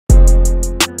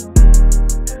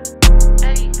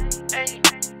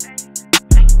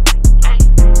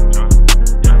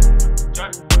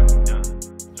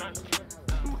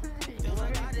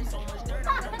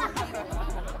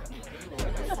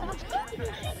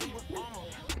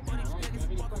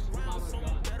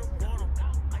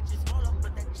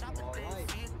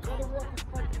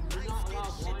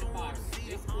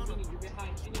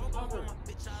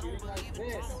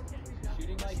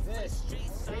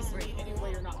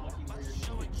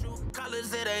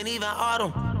colors, it ain't even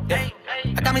autumn. Yeah.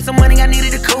 I got me some money, I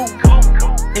needed a coupe.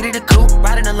 Needed a coupe,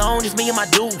 riding alone, just me and my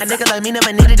dude. A nigga like me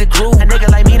never needed a crew. A nigga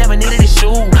like me never needed a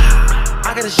shoe.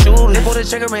 I got a shoe, they pull the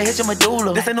trigger and hit your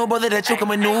medulla. This ain't no brother that you can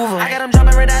maneuver. I got them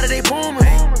jumping right out of they Pumas.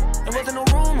 There wasn't no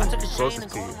room, I took a chain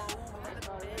and go.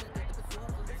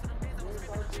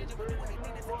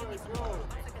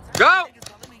 Go!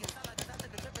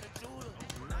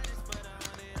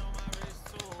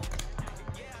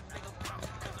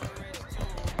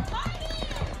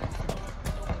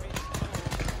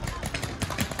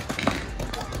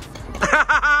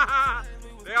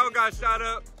 They all got shot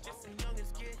up.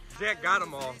 Jett got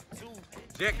them all.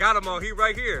 Jett got them all. He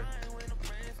right here.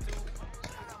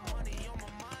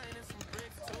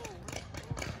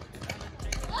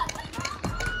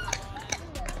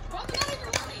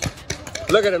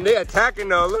 Look at them. They attacking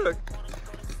though. Look.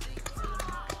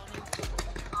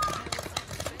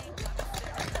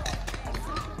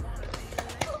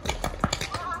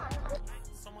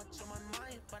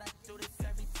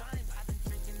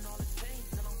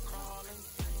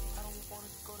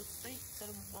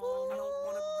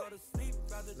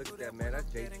 Look at that, man. That's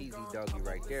JTZ doggy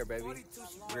right there, baby.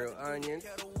 Real onions.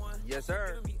 Yes,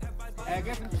 sir. Hey,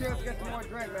 get some chips, get some more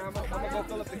drink, man. I'm gonna go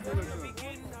fill up the cooler soon.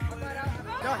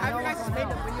 No, have you guys made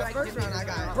the video like first round I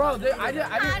got? Bro, I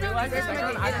didn't realize this. I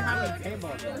didn't have any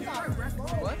paintballs.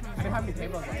 What? I didn't have any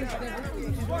paintballs.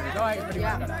 No, I pretty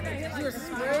much got it. You were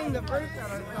spraying the first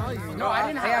round, I saw you. No, I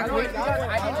didn't have it.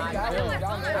 I didn't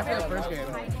after the first game.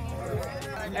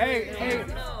 Hey,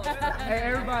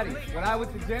 everybody. What I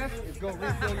would suggest is go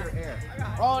refill your air.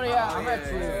 Oh, yeah, I'm at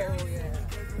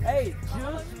 2. Hey,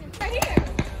 juice. Right here.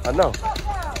 I know.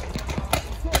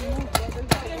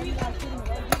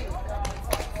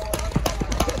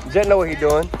 Jett know what he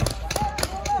doing.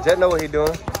 Jett know what he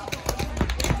doing.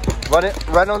 Run it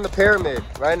right on the pyramid,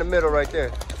 right in the middle, right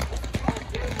there.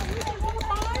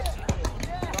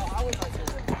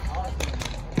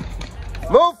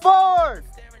 Move forward.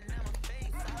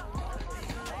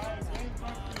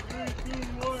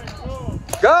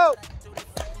 Go.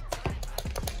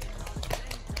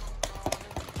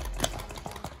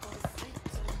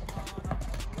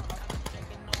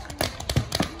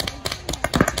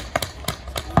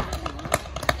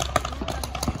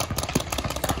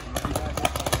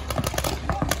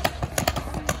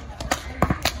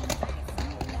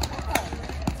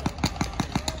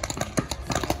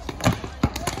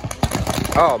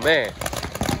 Oh, man.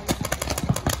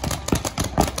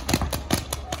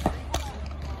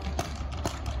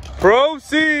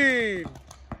 Proceed.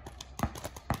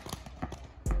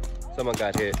 Someone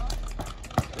got hit.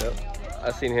 Yep.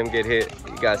 I seen him get hit.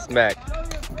 He got smacked.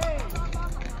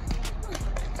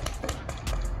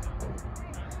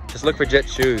 Just look for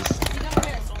Jett's shoes.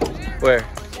 Where?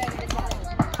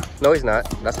 No, he's not.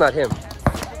 That's not him.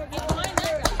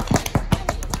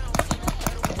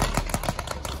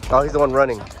 Oh, he's the one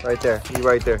running. Right there. He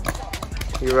right there.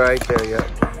 He right there, yeah.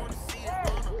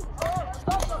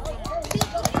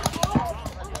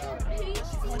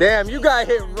 Damn, you got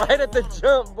hit right at the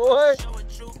jump, boy.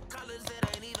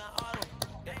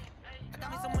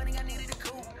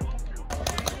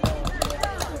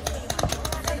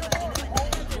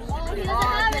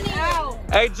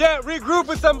 Hey, Jett, regroup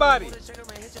with somebody.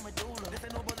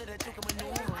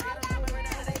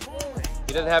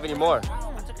 He doesn't have any more.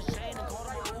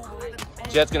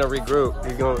 Jett's gonna regroup.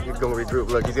 He's gonna regroup.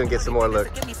 Look, he's gonna get some more. Look.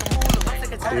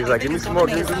 He's like, give me some more,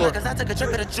 give me some more.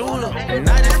 And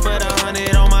I just put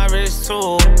 100 on my wrist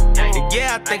too. And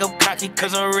yeah, I think I'm cocky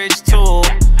cause I'm rich too.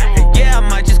 And yeah, I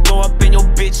might just go up in your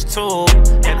bitch too.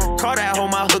 And I call that hoe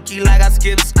my hooky like I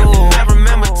skipped school. I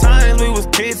remember times we was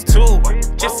kids too.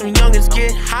 Just some youngins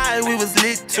get high, we was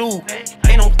lit too.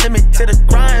 Ain't no limit to the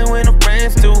grind when the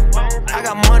friends do. I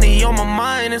got money on my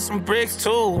mind and some bricks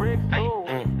too.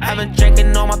 I've been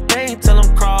drinking on my pain till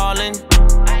I'm crawling.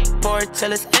 Pour it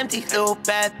till it's empty, little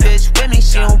bad bitch with me.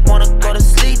 She don't wanna go to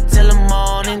sleep till the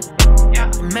morning.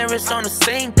 The mirrors on the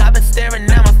sink, I've been staring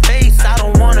at my face. I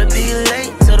don't wanna be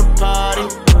late to the party.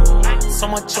 So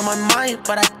much on my mind,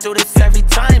 but I do this every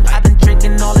time. I've been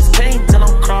drinking all this pain till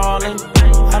I'm crawling.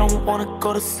 I don't wanna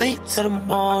go to sleep till the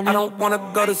morning. I don't wanna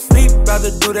go to sleep, rather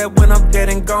do that when I'm dead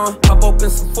and gone. Pop open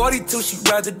some 42, she'd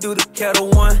rather do the kettle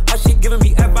one. How she giving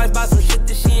me advice about some shit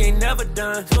that she ain't never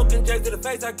done. Smoking Jett to the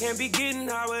face, I can't be getting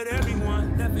high with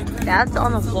everyone. That's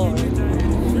on the floor.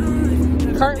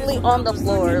 Currently on the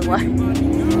floor, like.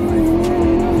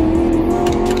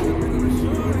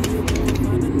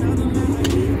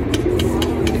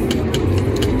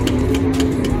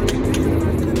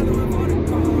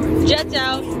 Jett's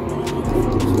out.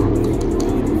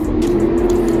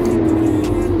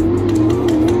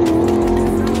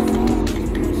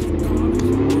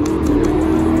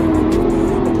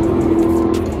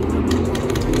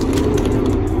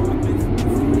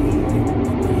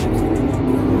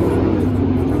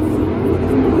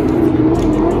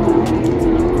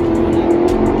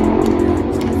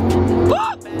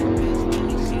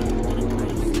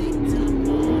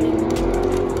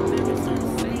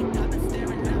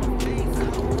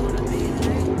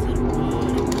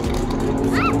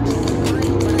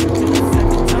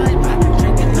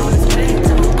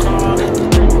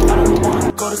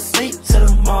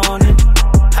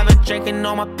 drinking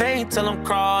all my pain till I'm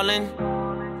crawling.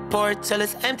 Pour it till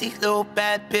it's empty, little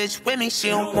bad bitch with me. She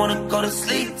don't wanna go to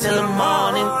sleep till the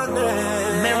morning.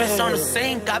 The mirrors on the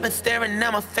sink, I've been staring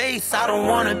at my face. I don't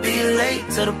wanna be late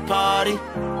to the party.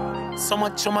 So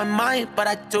much on my mind, but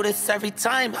I do this every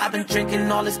time. I've been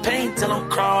drinking all this pain till I'm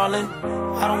crawling.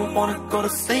 I don't wanna go to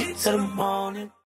sleep till the morning.